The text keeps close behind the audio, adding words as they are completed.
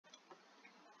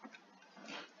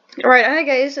Alright, hi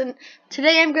guys, and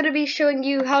today I'm going to be showing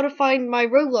you how to find my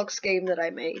Roblox game that I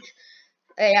made.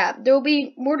 Yeah, there will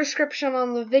be more description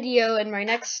on the video in my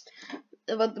next,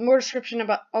 more description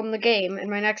about on the game in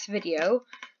my next video.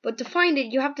 But to find it,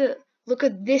 you have to look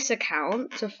at this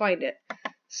account to find it.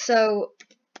 So,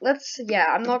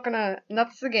 I'm not gonna,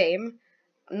 that's the game.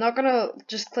 I'm not gonna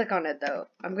just click on it though.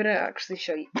 I'm gonna actually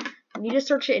show you. You need to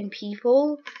search it in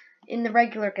people. In the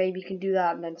regular game, you can do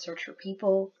that and then search for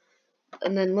people.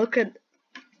 And then go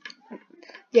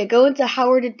into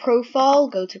Howarded profile,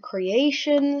 go to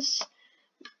creations,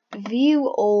 view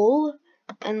all,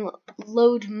 and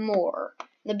load more.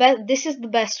 This is the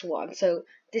best one, so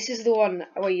this is the one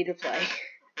I want you to play.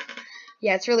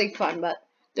 Yeah, it's really fun, but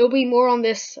there'll be more on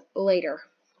this later.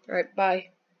 Alright, bye.